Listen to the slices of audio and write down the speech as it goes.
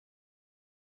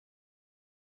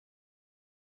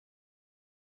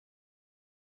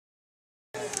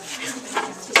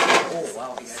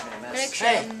wow, you guys made a mess. Prediction.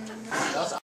 Hey.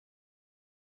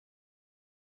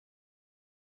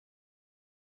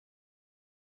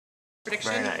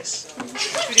 Prediction. Very nice.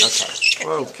 Okay.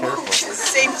 Whoa, careful.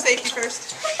 Safety first.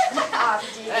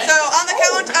 So on the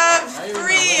count of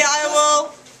 3, I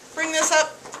will bring this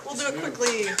up. We'll do it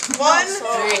quickly. 1,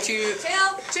 3, 2,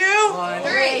 2, 1,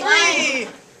 3.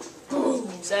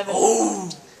 7. Oh.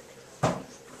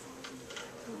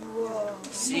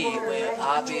 See, well,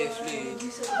 obviously.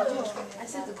 I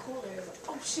said the cold air.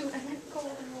 Oh shoot, I meant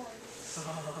cold and warm.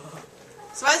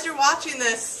 So as you're watching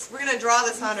this, we're going to draw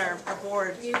this on our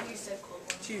board. You said cold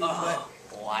warm. Too,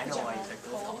 Oh, I know why you picked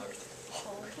those colors.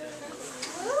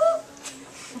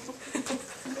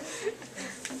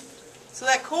 So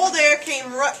that cold air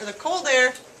the cold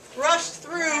air rushed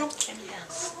through.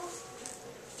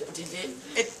 Did it?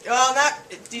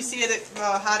 Do you see it?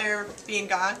 Hot air being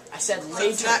gone. I said So later.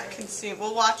 it's not consumed.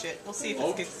 We'll watch it. We'll see if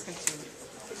it gets consumed.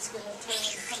 It's gonna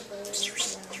turn.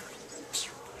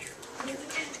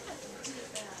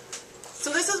 So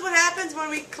this is what happens when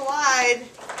we collide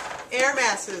air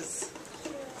masses,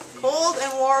 cold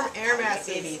and warm air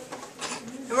masses. And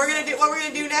what we're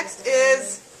gonna do next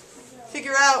is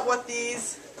figure out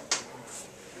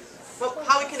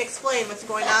how we can explain what's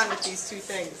going on with these two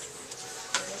things.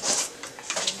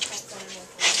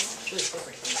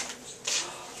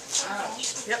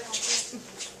 Yep.